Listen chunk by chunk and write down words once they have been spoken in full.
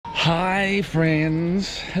Hi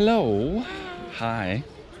friends, hello, hi.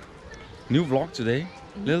 New vlog today,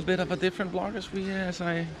 a little bit of a different vlog as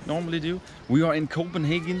I normally do. We are in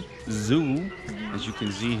Copenhagen Zoo. As you can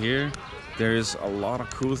see here, there's a lot of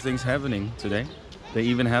cool things happening today. They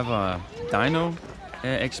even have a dino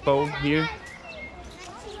expo here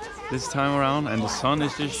this time around, and the sun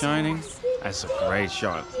is just shining. That's a great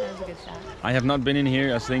shot. That was a good shot. I have not been in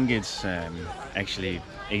here. I think it's actually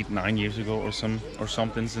 8-9 years ago or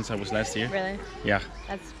something since I was last here. Really? Yeah.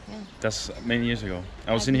 Yeah. That's many years ago.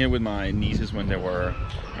 I was in here with my nieces when they were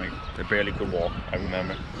like they barely could walk. I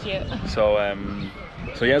remember. Cute. So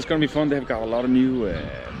yeah, it's gonna be fun. They've got a lot of new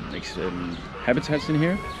habitats in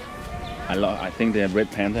here. I think the red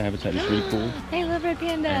panda habitat is really cool. Hey, love red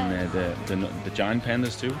panda. And the giant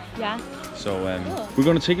pandas too. Yeah. So cool. We're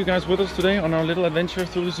gonna take you guys with us today on our little adventure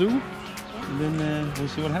through the zoo. Yeah. And then we'll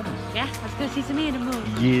see what happens. Yeah, let's go see some animals.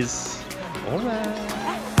 Yes. All right.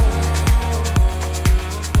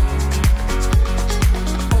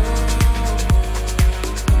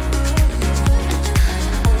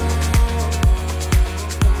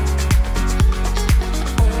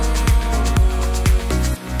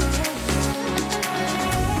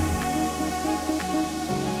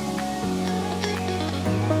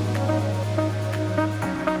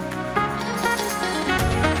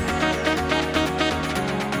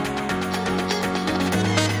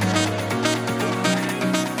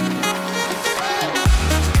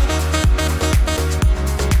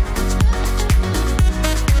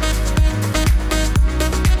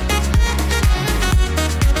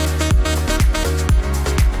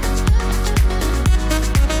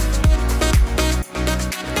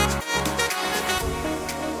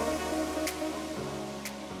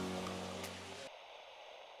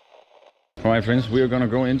 Alright friends, we are gonna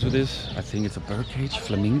go into this. I think it's a birdcage,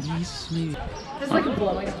 flamingos maybe? It's like a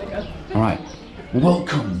blowing video. Alright,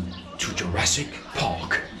 welcome to Jurassic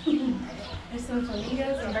Park. There's some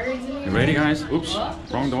flamingos and birds in here. You ready guys? Oops,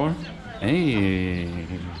 wrong door. Hey.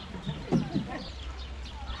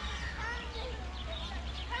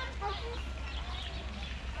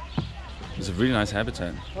 It's a really nice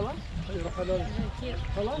habitat.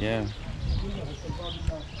 Yeah.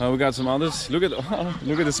 Oh, we got some others. Look at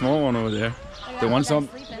the small one over there. The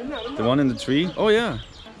one in the tree. Oh yeah.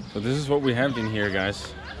 So this is what we have in here,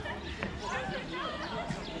 guys.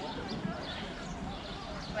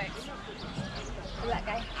 Wikz. That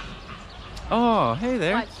guy. Oh, hey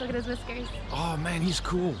there. Watch, look at his whiskers. Oh man, he's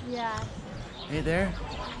cool. Yeah. Hey there.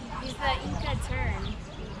 He's the Inca tern.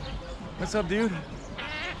 What's up, dude?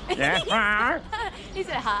 Yeah. He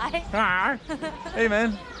said hi. Hey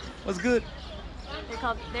man, what's good?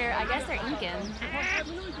 I guess they're Incan.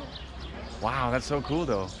 Wow, that's so cool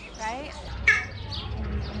though. Right?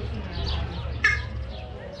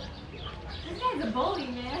 This guy's a bully,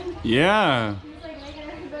 man. Yeah. He's like making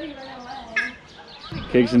everybody run away.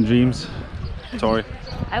 Cakes and dreams. Tori.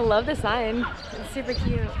 I love the sign. It's super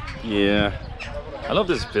cute. Yeah. I love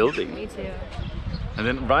this building. Me too. And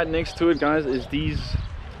then right next to it, guys, is these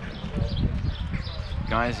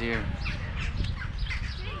guys here.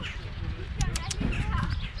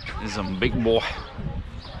 This is some big boy.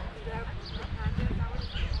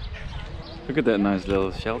 Look at that nice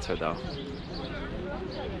little shelter though.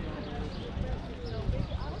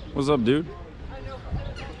 What's up, dude?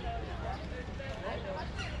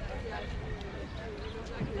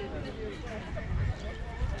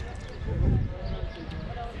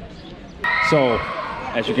 So,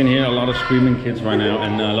 as you can hear, a lot of screaming kids right now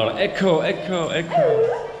and a lot of echo.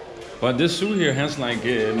 But this zoo here has like,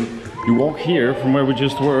 you walk here from where we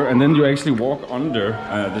just were, and then you actually walk under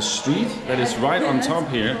the street that is right on top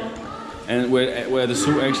here, and where the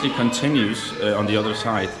zoo actually continues on the other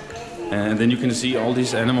side. And then you can see all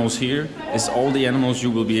these animals here. It's all the animals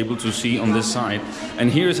you will be able to see on this side.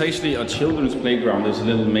 And here is actually a children's playground. There's a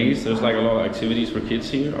little maze. There's like a lot of activities for kids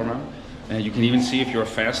here around. And you can even see if you're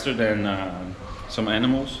faster than some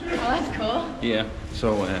animals. Oh, that's cool. Yeah.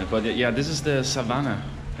 So, but yeah, this is the savannah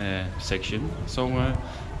section. So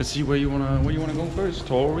let's see where you wanna go first,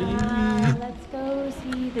 Tori. Let's go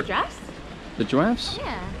see the giraffes. The giraffes?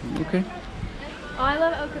 Yeah. Okay. Oh, I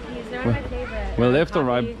love okapis. They're one of my favorites. Well, left or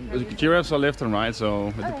right? Giraffes are left and right, so.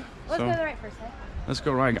 Okay. Let's go to the right first. Right? Let's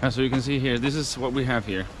go right, guys. So you can see here. This is what we have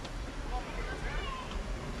here.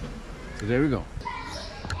 So there we go.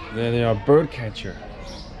 There they are, bird catcher.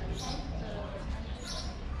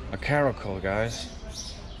 A caracal, guys.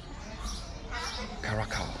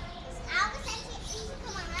 Caracal.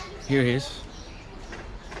 Here he is.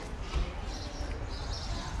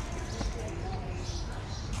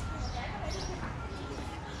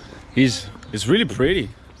 It's really pretty.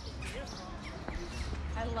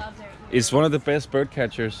 I love love their ears. It's one of the best bird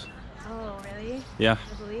catchers. Oh, really? Yeah.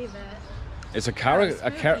 I believe it. It's a caracal?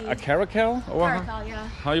 Caracal, yeah.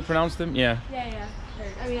 How you pronounce them? Yeah. Yeah.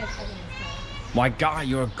 I mean, I think it's My God,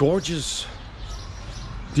 you're gorgeous.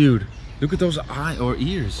 Dude, look at those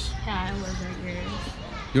ears. yeah, I love their ears.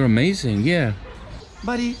 You're amazing, yeah.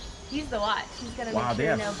 Buddy. He's the watch. He's gonna Wow, make they sure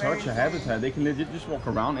have no such birds a habitat. They can legit just walk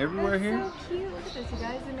around everywhere That's here. so cute. Look at this, you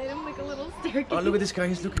guys. They made him like a little staircase. Oh, look at this guy.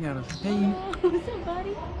 He's looking at us. Hey. Oh, what's up,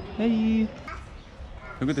 buddy? Hey.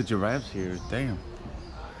 Look at the giraffes here. Damn.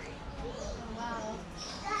 Wow.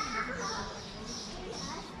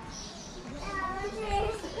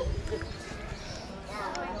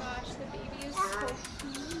 Oh my gosh, the baby is so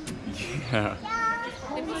cute. Yeah.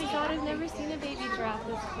 Oh my god, I've never seen a baby giraffe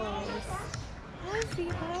this close. Hi,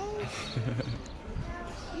 sweetheart.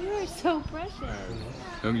 You are so precious.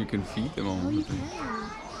 Look, you can feed them all. Oh, you can.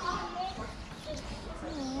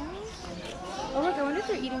 Oh, look, I wonder if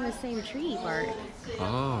they're eating the same tree bark.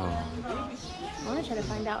 Oh. I want to try to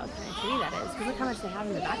find out what kind of tree that is, because look how much they have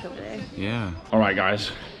in the back over there. Yeah. All right,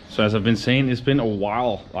 guys. So as I've been saying, it's been a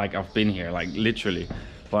while, like I've been here, like literally.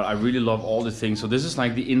 But I really love all the things. So this is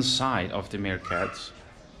like the inside of the meerkats.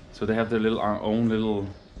 So they have their little own little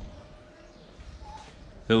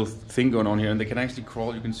thing going on here, and they can actually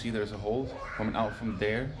crawl. You can see there's a hole coming out from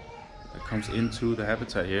there that comes into the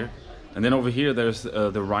habitat here. And then over here there's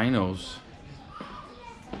the rhinos.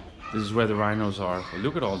 This is where the rhinos are. So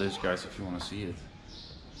look at all this, guys, if you want to see it.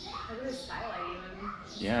 Look at this skylight even.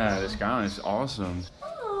 Yeah, this guy is awesome.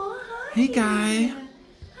 Oh, hi. Hey, guy.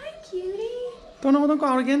 Hi, cutie. Don't go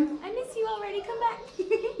out again. I miss you already. Come back.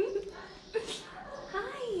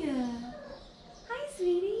 Hi. Hi,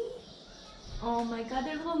 sweetie. Oh my god,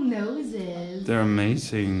 their little noses. They're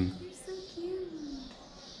amazing. They're so cute.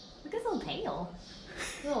 Look at his little tail.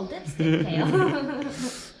 Little dipstick tail.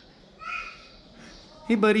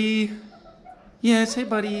 Hey, buddy. Yes, hey,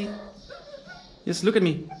 buddy. Yes, look at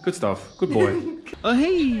me. Good stuff. Good boy. Oh,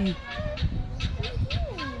 hey.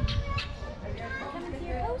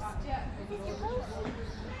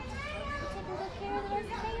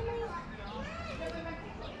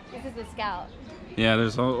 This is the scout. Yeah,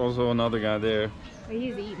 there's also another guy there. But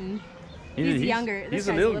he's eating. He's younger. He's This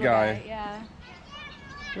a guy's little guy. Yeah.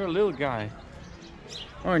 You're a little guy,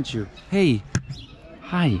 aren't you? Hey.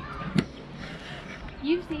 Hi.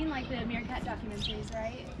 You've seen like the meerkat documentaries,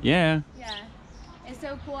 right? Yeah. Yeah. It's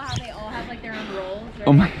so cool how they all have like their own roles.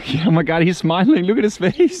 Right? Oh my God, he's smiling. Look at his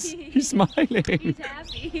face. He's smiling. He's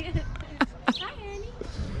happy. Hi, Annie.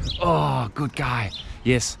 Oh, good guy.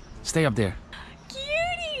 Yes, stay up there.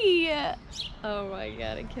 Cutie! Oh my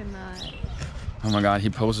god, I cannot. Oh my God, he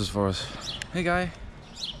poses for us. Hey, guy.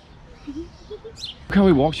 Look how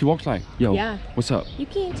he walks. He walks like, yo, Yeah. what's up? You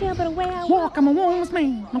can't tell by the way I Walk, I'm a woman's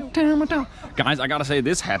man. No time at all. Guys, I gotta say,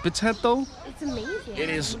 this habitat though, It's amazing. it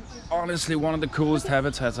is honestly one of the coolest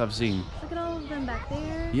habitats I've seen. Look at all of them back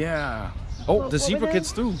there. Yeah. Oh, What the were zebra they?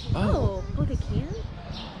 kids too. Oh, they can?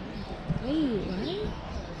 Wait, what?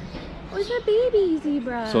 Where's that baby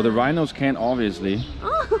zebra? So the rhinos can't, obviously.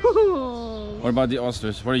 Oh! What about the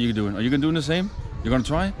oysters? What are you doing? Are you gonna do the same? You gonna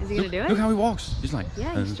try? Is he gonna do it? Look how he walks. He's like.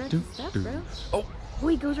 Yeah, he starts his stuff, bro. Oh. Oh,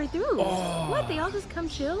 he goes right through. Oh. What? They all just come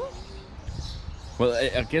chill? Well,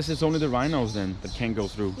 I guess it's only the rhinos then that can't go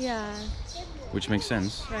through, Yeah, which makes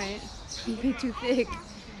sense. right. He'd be too thick.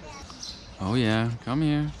 Oh yeah, come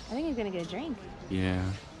here. I think he's gonna get a drink. Yeah.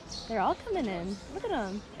 They're all coming in. Look at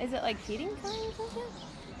them. Is it like feeding time or something?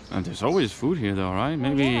 And there's always food here though, right?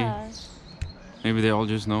 Maybe. Yeah. Maybe they all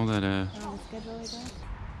just know that On the schedule, I guess.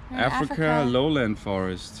 Africa lowland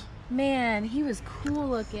forest. Man, he was cool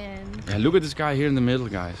looking. Yeah, look at this guy here in the middle,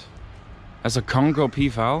 guys. That's a Congo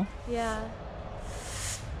peafowl. Yeah.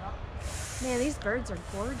 Man, these birds are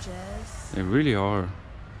gorgeous. They really are.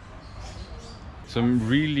 Some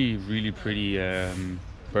really, really pretty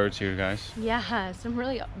birds here, guys. Yeah, some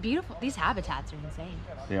really beautiful. These habitats are insane.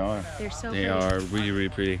 They are. They're so They pretty. are really, really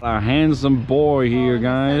pretty. A handsome boy here, The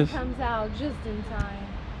guys. sun comes out just in time.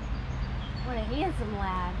 What a handsome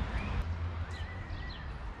lad.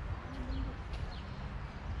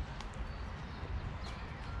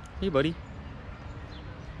 Hey, buddy.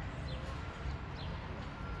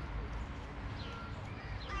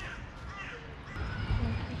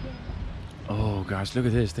 Oh, guys, look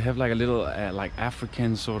at this. They have like a little like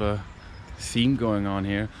African sort of theme going on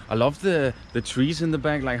here. I love the trees in the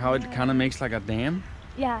back, like how it kind of makes like a dam.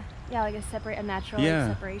 Yeah, like a natural Yeah.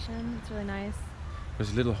 separation. It's really nice.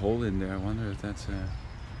 There's a little hole in there. I wonder if that's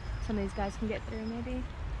Some of these guys can get through, maybe.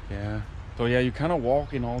 yeah. So yeah, you kind of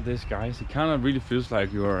walk in all this, guys. It kind of really feels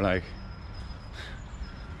like you're like,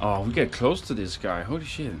 oh, we get close to this guy. Holy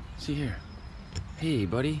shit! See here. Hey,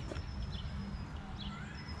 buddy.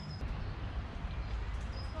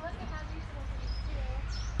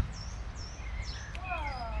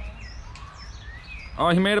 Oh,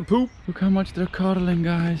 he made a poop. Look how much they're cuddling,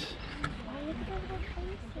 guys.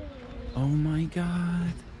 Oh my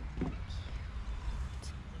god.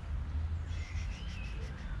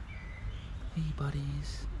 Hey,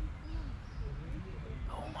 buddies.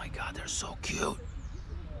 Oh my god, they're so cute.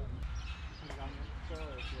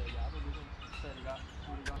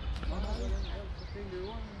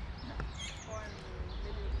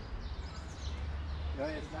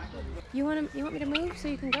 You want me to move so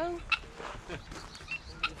you can go? He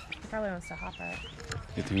probably wants to hop up.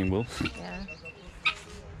 You think he will? Yeah.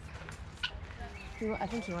 I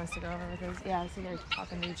think he wants to go over with his. Yeah, see, they're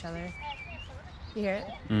talking to each other. You hear it?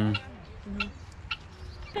 Mm.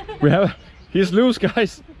 We have. He's loose,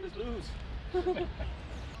 guys. He's loose.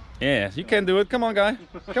 Yeah, you can do it. Come on, guy.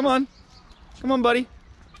 Come on. Come on, buddy.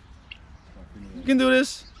 You can do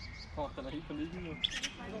this.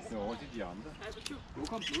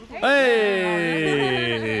 Hey!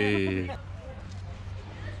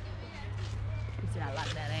 I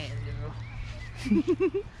like that ass, girl.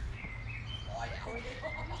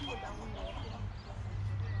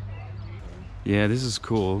 Yeah, this is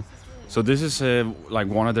cool. So this is like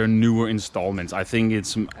one of their newer installments. I think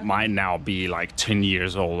it's might now be like 10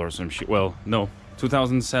 years old or some shit. Well, no,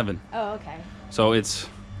 2007. Oh, okay. So it's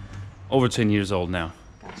over 10 years old now.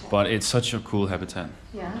 Gotcha. But it's such a cool habitat.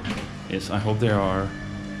 Yeah. Yes, I hope there are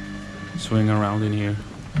swinging around in here.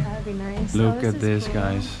 That would be nice. Look at this, cool.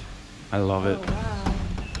 guys. I love it. Oh, wow.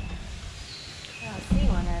 I don't see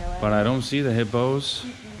one right away. But I don't see the hippos.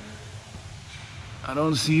 I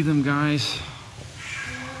don't see them, guys.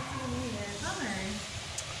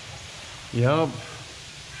 Yup.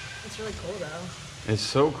 It's really cool though. It's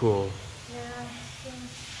so cool. Yeah.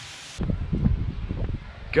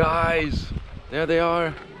 Guys, there they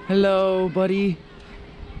are. Hello, buddy.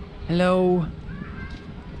 Hello.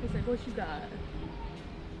 He's like, what you got?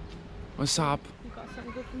 What's up? You got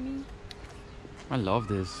something good for me? I love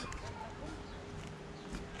this.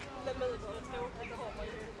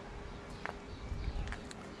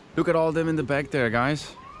 Look at all of them in the back there,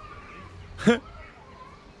 guys.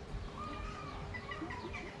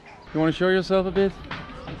 You want to show yourself a bit,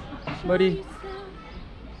 buddy?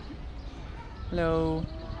 Hello.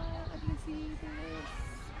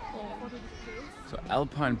 So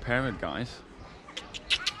alpine parrot, guys.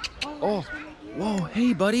 Oh, whoa,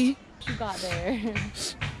 hey, buddy. What you got there?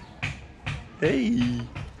 Hey.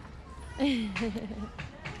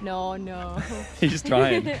 No. He's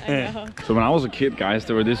trying. I know. So when I was a kid, guys,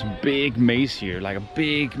 there were this big maze here, like a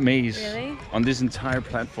big maze. Really? On this entire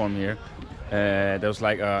platform here. There was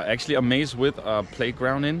like actually a maze with a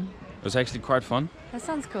playground in. It was actually quite fun. That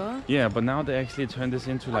sounds cool. Yeah, but now they actually turned this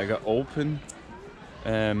into like an open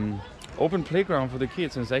playground for the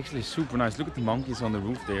kids, and it's actually super nice. Look at the monkeys on the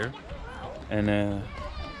roof there, and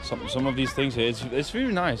some of these things here. It's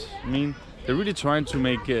really nice. I mean, they're really trying to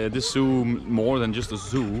make this zoo more than just a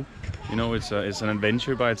zoo. You know, it's an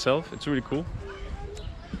adventure by itself. It's really cool.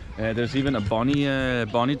 There's even a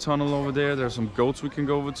bunny tunnel over there. There's some goats we can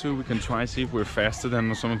go over to. We can try see if we're faster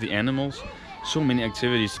than some of the animals. So many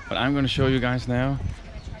activities. But I'm gonna show you guys now.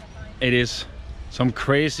 It is some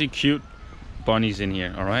crazy cute bunnies in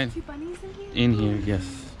here, all right? Cute bunnies in here? In here,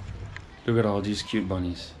 yes. Look at all these cute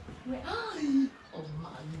bunnies.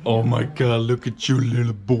 Oh my god, look at you,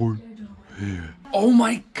 little boy. Oh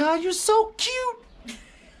my god, you're so cute.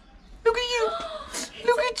 Look at you.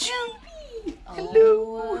 Look at you.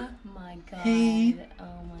 Hello. Oh my god. Hey.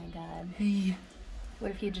 Oh my god. Hey.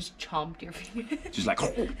 What if you just chomped your finger? Just like.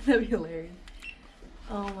 That'd be hilarious.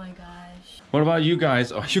 Oh my gosh. What about you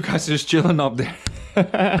guys? Oh, you guys are just chilling up there.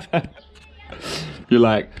 You're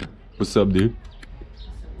like, what's up, dude?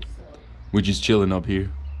 We're just chilling up here.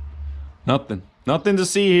 Nothing to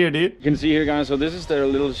see here, dude. You can see here, guys. So this is their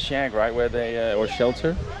little shack, right, where they or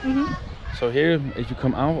shelter. So here, if you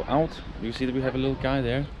come out, you see that we have a little guy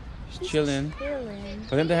there, just chilling.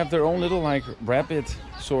 But then they have their own little like rabbit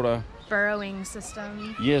sort of Burrowing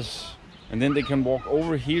system. Yes. And then they can walk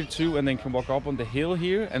over here too, and then can walk up on the hill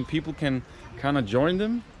here, and people can kind of join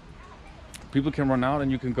them. People can run out and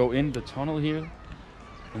you can go in the tunnel here,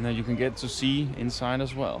 and then you can get to see inside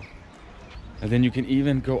as well. And then you can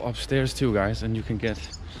even go upstairs too, guys, and you can get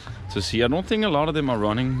to see. I don't think a lot of them are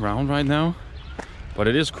running around right now, but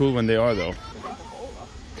it is cool when they are though.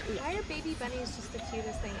 Why are baby bunnies just the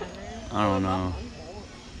cutest thing ever? I don't know.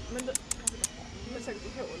 I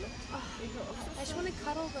just want to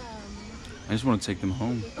cuddle them. I just want to take them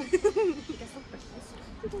home.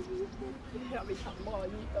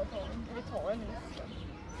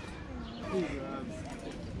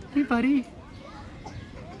 Hey, buddy.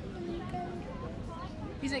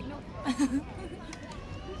 He's like, no.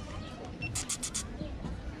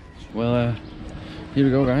 Well, here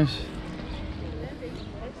we go, guys.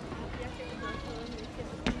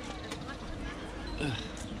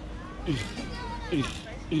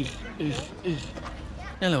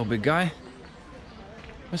 Hello, big guy.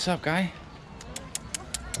 What's up, guy?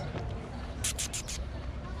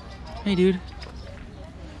 Hey, dude.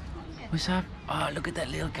 What's up? Oh, look at that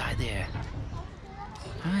little guy there.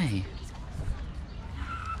 Hi.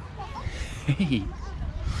 Hey.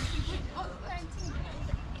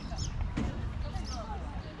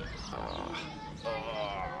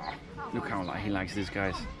 Look how he likes this,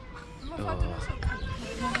 guys. Oh.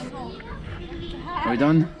 Are we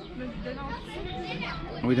done?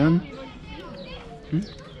 Are we done? Hmm?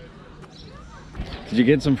 Did you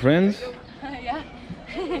get some friends? Yeah.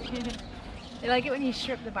 They like it when you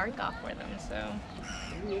strip the bark off for them, so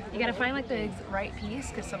you gotta find like the right piece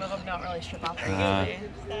because some of them don't really strip off very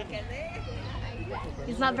easily.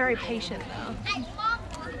 He's not very patient though.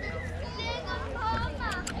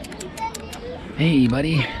 Hey,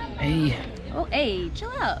 buddy. Hey. Oh, hey,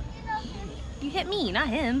 chill out. You hit me, not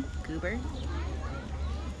him, goober.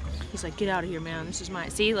 He's like, get out of here, man. This is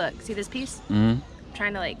mine. See, look, see this piece? Mm-hmm. I'm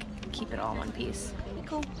trying to like keep it all in one piece.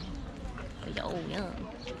 Cool. Oh, yeah.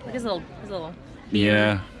 Look his little.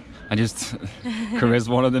 Yeah. I just caressed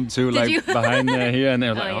one of them too, like you? behind here, and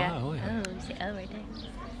they're like, yeah. oh, yeah. Oh, see, oh, right there.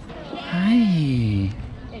 Hi.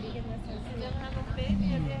 See if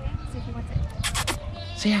he wants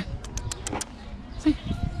it. See ya. See.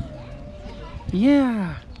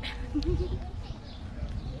 Yeah.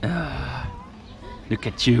 Look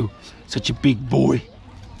at you. Such a big boy.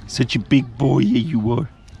 Such a big boy. Yeah, you are.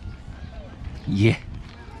 Yeah.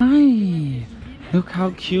 Hi. Look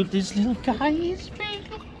how cute this little guy is. Look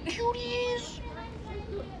how cute he is.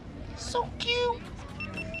 So cute.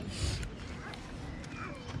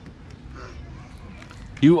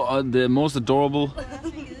 You are the most adorable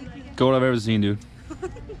goat I've ever seen, dude.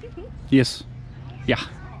 Yes. Yeah,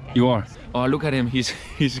 you are. Oh, look at him. He's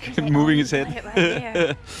moving his head. Right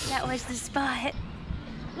there. That was the spot.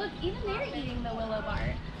 Look, even they're eating the willow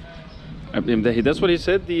bark. That's what he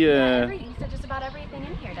said. He said just about everything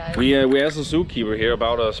in here does. We asked the zookeeper here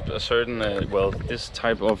about a certain this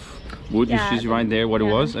type of wood. Yeah, You see right there what it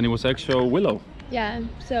was, and it was actual willow. Yeah,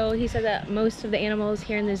 so he said that most of the animals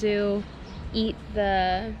here in the zoo eat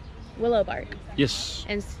the willow bark. Yes.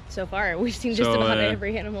 And so far, we've seen just about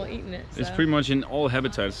every animal eating it. So. It's pretty much in all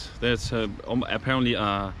habitats. There's apparently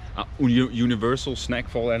a universal snack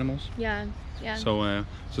for all animals. Yeah, yeah. So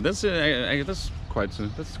that's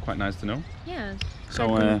quite nice to know. Yeah. So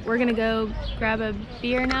we're gonna go grab a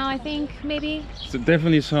beer now. I think maybe. So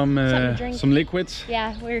definitely some liquids.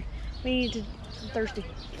 Yeah, we need to. Thirsty.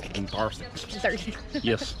 I'm thirsty. Thirsty.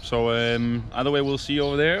 Yes. So either way, we'll see you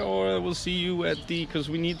over there, or we'll see you at because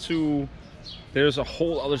we need to. There's a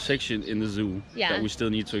whole other section in the zoo that we still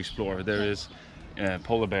need to explore. There is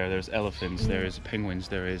polar bear, there's elephants, there is penguins,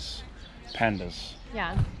 there is pandas.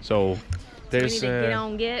 Yeah. So there's we need to get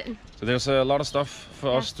on get. So there's a lot of stuff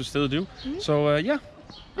for us to still do. So yeah.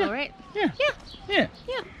 All right. Yeah.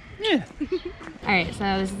 All right.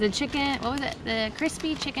 So this is the chicken. What was it? The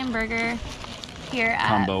crispy chicken burger here at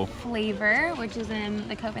Combo. Flavor, which is in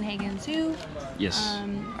the Copenhagen Zoo. Yes.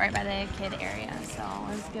 Right by the kid area. So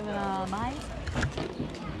let's give it a bite.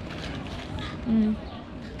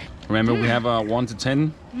 Remember, we have a 1 to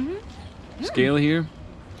 10 scale here.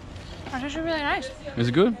 That's actually really nice. Is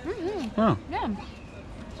it good? Oh. Yeah.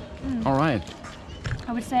 All right.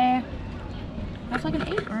 I would say that's like an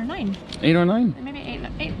 8 or a 9. 8 or 9? Maybe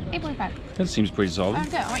 8.5. That seems pretty solid.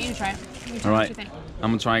 Okay, I want you to try it. All right. What you think? I'm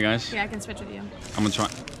gonna try, guys. Yeah, I can switch with you. I'm gonna try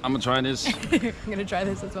this. I'm gonna try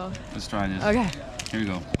this as well. Let's try this. Okay. Here we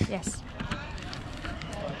go. Yes.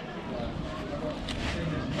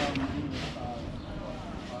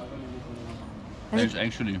 There's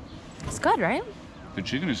actually It's good, right? the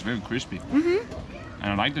chicken is very crispy. And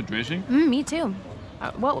I like the dressing. Me too.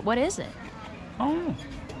 What is it? Oh.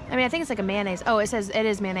 I mean, I think it's like a mayonnaise. Oh, it says it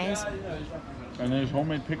is mayonnaise. And there's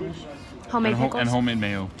homemade pickles. Homemade pickles. And homemade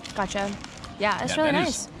mayo. Gotcha. Yeah, it's really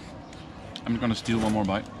nice. I'm gonna steal one more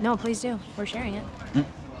bite. No, please do. We're sharing it.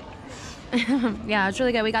 Yeah, it's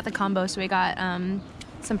really good. We got the combo, so we got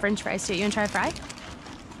some French fries too. You wanna try a fry?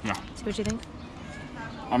 Yeah. See what you think.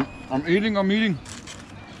 I'm eating.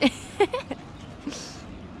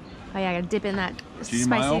 Oh yeah, I gotta dip in that Chili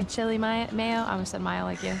spicy mayo? chili mayo. I almost said mayo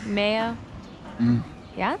like you. Mayo.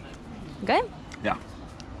 Yeah? Good? Yeah.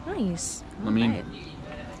 Nice. I mean, Alright.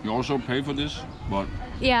 you also pay for this, but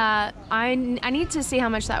Yeah, I need to see how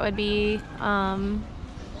much that would be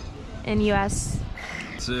in US.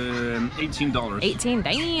 it's $18. 18,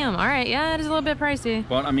 damn. Alright, yeah, it is a little bit pricey.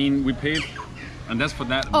 But I mean, we paid, and that's for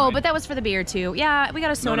that. Oh, right? but that was for the beer too. Yeah, we got a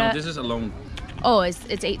No, soda. no, this is alone. Oh,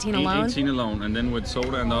 it's 18 alone? 18 alone, and then with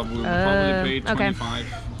soda and up, we'll probably pay okay. 25.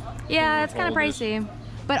 Yeah, it's kind of all this. pricey.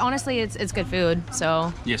 But honestly, it's good food,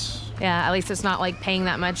 so Yes, yeah, at least it's not like paying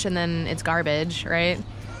that much and then it's garbage, right?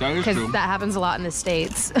 that is Because true. that happens a lot in the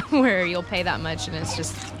States where you'll pay that much and it's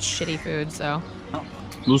just shitty food, so.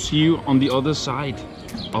 We'll see you on the other side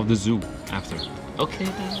of the zoo after. Okay.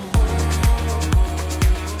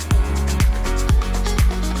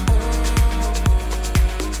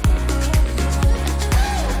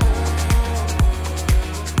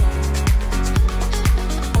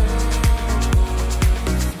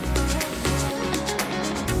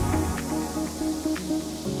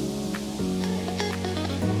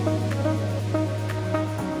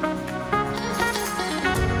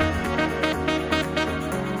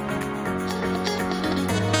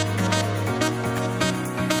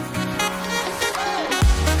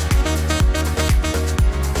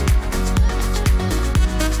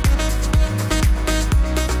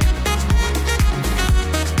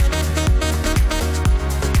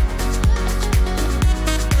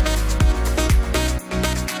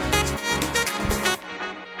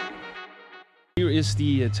 Here is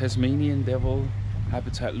the Tasmanian devil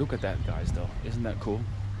habitat. Look at that, guys, though. Isn't that cool?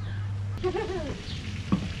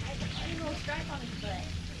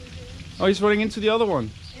 Oh, he's running into the other one.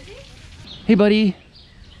 Is he? Hey, buddy.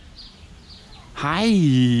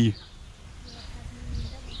 Hi.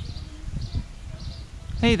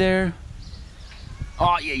 Hey there.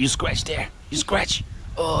 Oh, yeah, you scratch there. You scratch.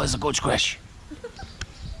 Oh, it's a good scratch.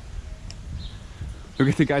 Look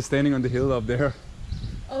at the guy standing on the hill up there.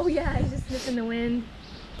 Oh yeah, he's just sniffing the wind.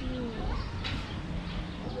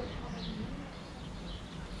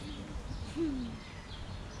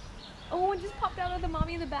 Oh, it just popped out of the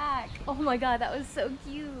mommy in the back. Oh my god, that was so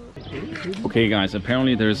cute. Okay, guys,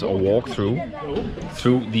 apparently there's a walkthrough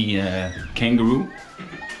through the kangaroo.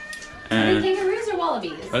 Are they kangaroos or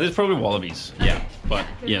wallabies? It's probably wallabies, yeah, but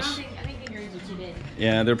yes. I think kangaroos are too big.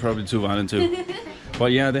 Yeah, they're probably too violent too.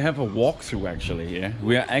 But yeah, they have a walkthrough actually, yeah.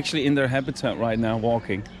 We are actually in their habitat right now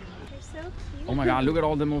walking. They're so cute. Oh my god, look at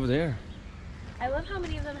all them over there. I love how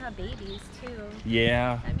many of them have babies too.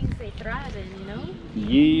 Yeah. That means they thriving, you know?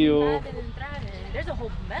 Yeah. Thriving and thriving. There's a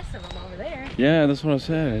whole mess of them over there. Yeah, that's what I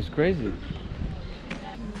said. It's crazy.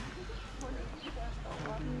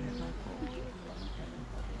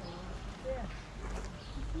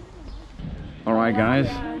 Alright guys,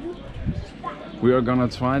 we are gonna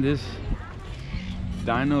try this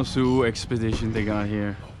Dino Zoo expedition they got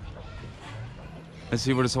here. Let's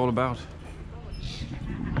see what it's all about.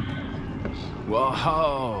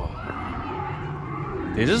 Whoa!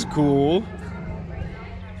 This is cool.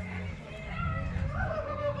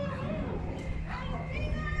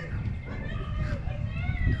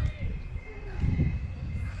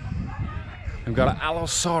 I've got an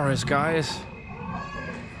Allosaurus, guys.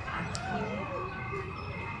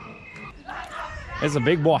 It's a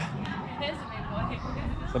big boy. It is a big boy.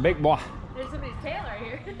 It's a big boy. There's somebody's tail right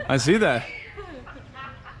here. I see that.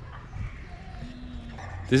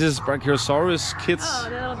 This is Brachiosaurus kids. Oh,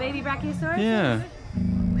 the little baby Brachiosaurus? Yeah.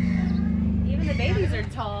 Even the babies are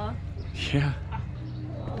tall. Yeah.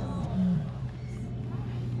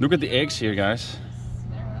 Look at the eggs here, guys.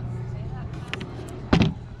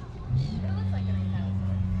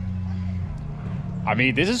 I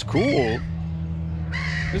mean, this is cool.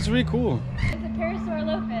 This is really cool. It's a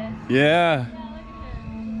Parasaurolophus. Yeah. Yeah, look at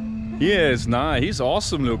him. He is nice. He's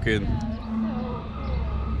awesome looking.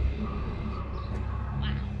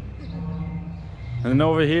 And then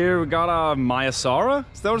over here we got a Maiasaura.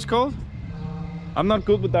 Is that what it's called? I'm not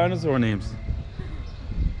good with dinosaur names.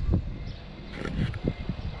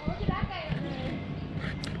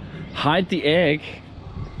 Hide the egg.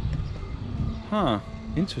 Huh.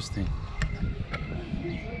 Interesting.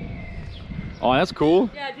 Oh, that's cool.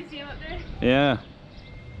 Yeah, do you see him up there? Yeah.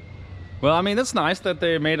 Well, I mean, that's nice that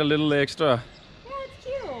they made a little extra Yeah, it's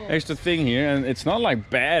cute. extra thing here, and it's not like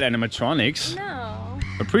bad animatronics. No.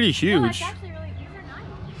 They're pretty No, it's huge. actually really, these are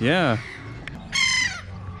nice. Yeah.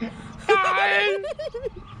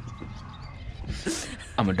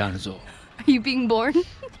 I'm a dinosaur. Are you being born?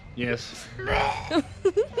 Yes.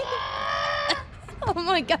 Oh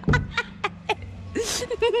my god.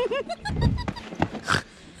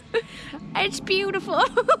 It's beautiful.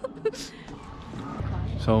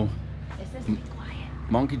 So,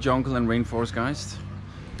 monkey jungle and rainforest, guys,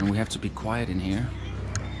 and we have to be quiet in here.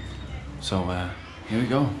 So here we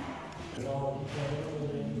go.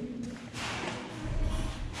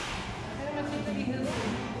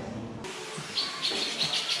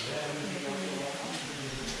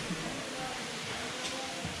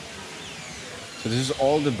 So this is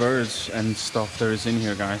all the birds and stuff there is in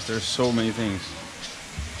here, guys. There's so many things.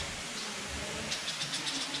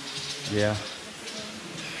 Yeah.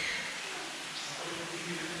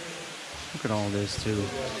 Look at all this too. Oh, look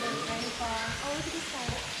at this guy.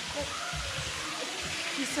 Look.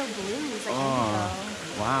 He's so blue. He's like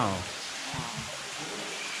indigo. Wow.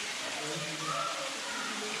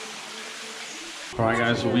 Alright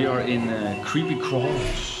guys, so we are in Creepy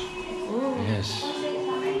Crawlers. Ooh. Yes.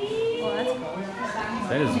 Well, that's cool.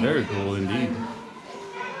 That is very cool indeed.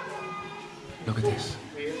 Look at this.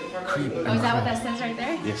 Creep and Oh, is that what crawl. that says right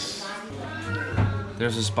there? Yes.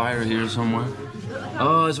 There's a spider here somewhere.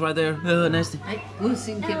 Oh, it's right there. Oh, nasty. Ej, gud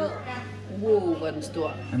sin kæmpe. Wow, hvor er den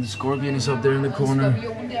stor. And the scorpion is up there in the corner.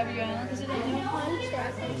 Skorpion der ved hjørnet.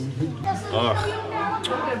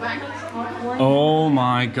 Oh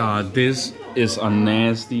my god, this is a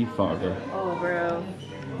nasty fucker. Oh, bro.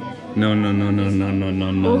 No, no, no, no, no, no,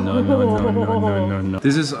 no, no, no, no, no, no, no, no, no.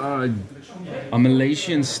 This is a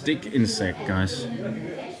Malaysian stick insect, guys.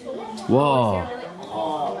 Whoa.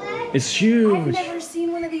 It's huge. I've never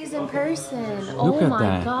seen one of these in person. Look Oh at my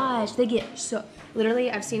that. gosh. They get so...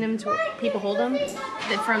 Literally, I've seen them to people hold them.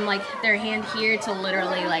 From like their hand here to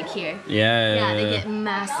literally like here. Yeah, They get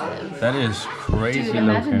massive. that is crazy. Dude,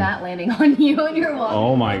 imagine looking. that landing on you and you're walking.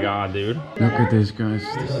 Oh my god, dude. Look at this, guys.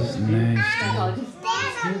 This is nasty.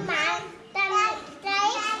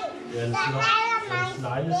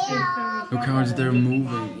 Look how they're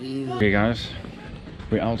moving. Okay, guys.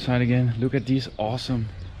 We're outside again. Look at these awesome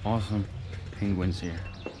penguins here.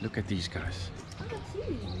 Look at these guys.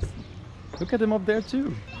 Look at them up there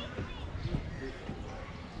too.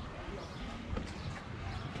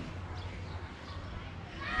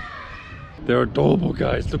 They're adorable,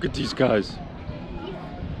 guys. Look at these guys.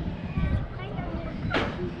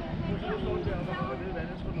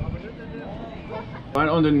 Right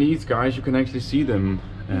underneath, guys, you can actually see them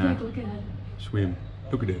Look at it. swim.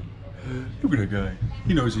 Look at that. Look at that guy.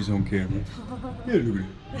 He knows he's on camera. Yeah, look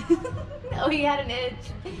at it. Oh, he had an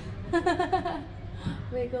itch.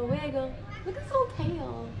 Wiggle, wiggle. Look at his little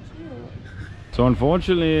tail. Cute. So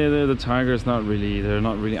unfortunately, the tiger is not really, they're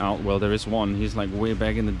not really out well. There is one, he's like way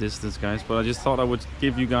back in the distance, guys. But I just thought I would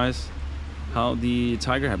give you guys how the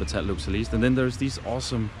tiger habitat looks at least. And then there's these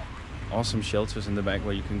awesome shelters in the back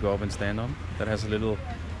where you can go up and stand on. That has a little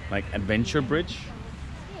like adventure bridge.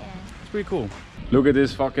 Yeah. It's pretty cool. Look at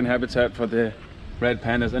this fucking habitat for the red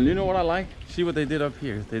pandas. And you know what I like? See what they did up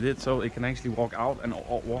here. They did so it can actually walk out and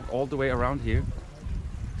walk all the way around here.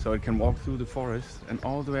 So it can walk through the forest and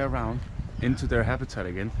all the way around into their habitat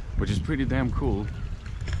again, which is pretty damn cool.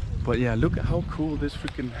 But yeah, look at how cool this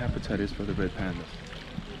freaking habitat is for the red pandas.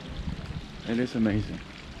 It is amazing.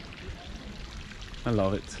 I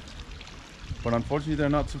love it. But unfortunately they're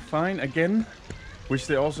not to find again, which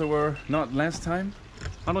they also were not last time.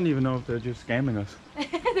 I don't even know if they're just scamming us.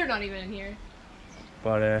 They're not even in here.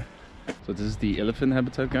 But so this is the elephant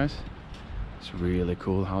habitat, guys. It's really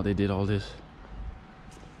cool how they did all this.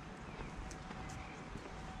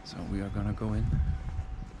 So we are gonna go in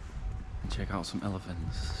and check out some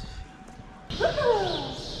elephants.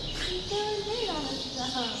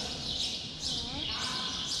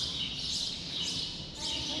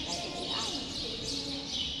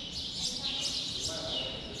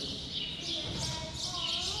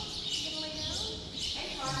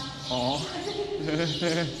 Oh.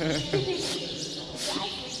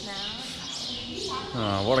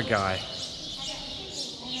 Oh, what a guy.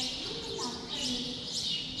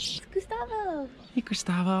 Gustavo. Hey,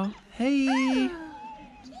 Gustavo. Hey.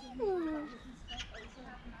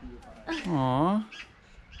 Aw.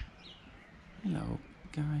 Hello,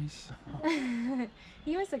 guys.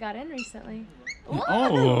 He must have got in recently.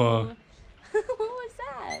 Oh. What was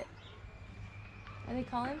that? Are they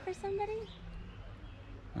calling for somebody?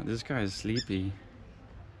 Oh, this guy is sleepy.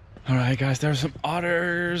 All right, guys. There are some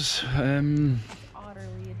otters.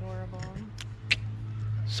 Utterly adorable.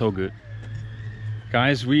 So good.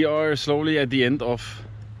 Guys, we are slowly at the end of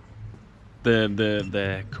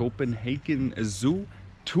the Copenhagen Zoo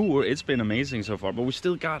tour. It's been amazing so far, but we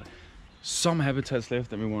still got some habitats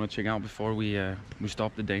left that we want to check out before we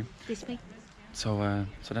stop the day. This way? So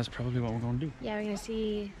that's probably what we're gonna do. Yeah, we're gonna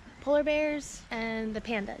see polar bears and the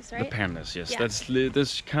pandas, right? The pandas, yes. Yeah.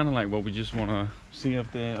 That's kind of like what we just want to see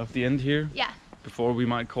of the end here. Yeah. Before we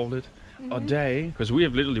might call it a day, because we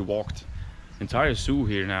have literally walked entire zoo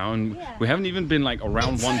here now, and we haven't even been like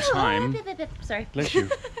around one time. Sorry. Bless you.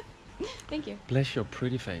 Thank you. Bless your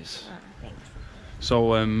pretty face. Thanks.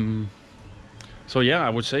 So yeah, I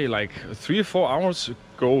would say like 3 or 4 hours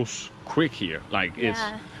goes quick here. Like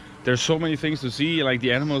there's so many things to see. Like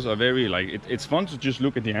the animals are very like it's fun to just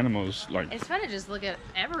look at the animals. Like it's fun to just look at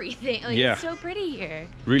everything. Like it's so pretty here.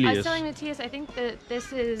 Really I was telling Matthias, I think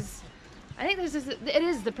this is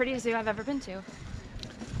the prettiest zoo I've ever been to.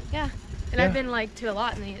 Yeah, and I've been like to a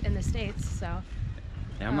lot in the States, so.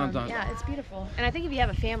 Yeah, I'm not done. Yeah, it's beautiful. And I think if you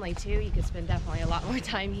have a family too, you could spend definitely a lot more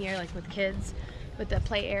time here, like with kids, with the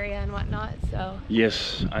play area and whatnot. So.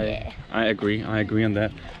 Yes, I agree. I agree on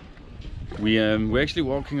that. We're actually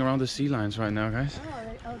walking around the sea lions right now, guys.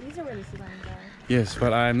 Oh, these are where the sea lions are. Yes,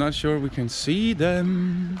 but I'm not sure we can see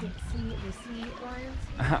them. You can see the sea lions.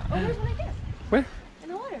 Oh, there's one right there. Where? In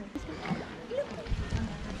the water.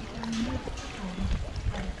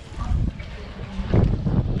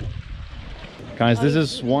 Guys, this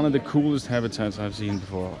is one of the coolest habitats I've seen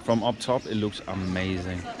before. From up top, it looks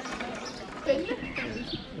amazing.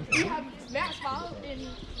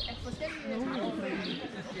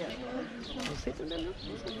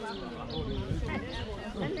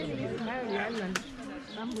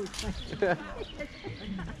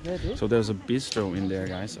 So there's a bistro in there,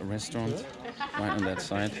 guys, a restaurant right on that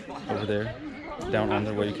side over there, down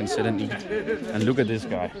under where you can sit and eat. And look at this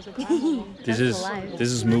guy. This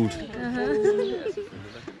is mood.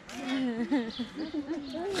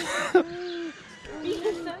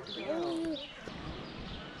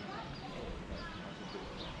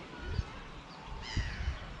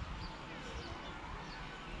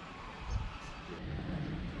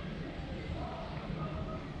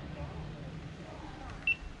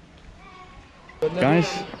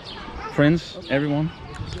 Guys, friends, everyone,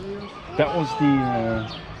 that was the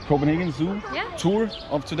Copenhagen Zoo tour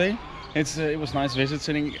of today. It was nice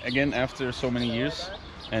visiting again after so many years,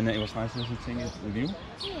 and it was nice visiting it with you.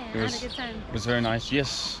 Yeah, I had a good time. It was very nice,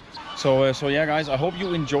 yes. So yeah, guys, I hope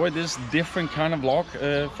you enjoyed this different kind of vlog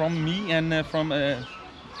from me and from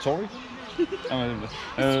Tori.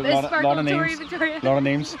 Lot of names, lot of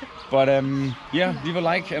names. But yeah, leave a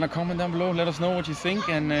like and a comment down below. Let us know what you think,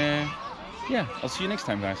 and yeah, I'll see you next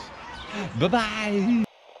time, guys. Bye bye.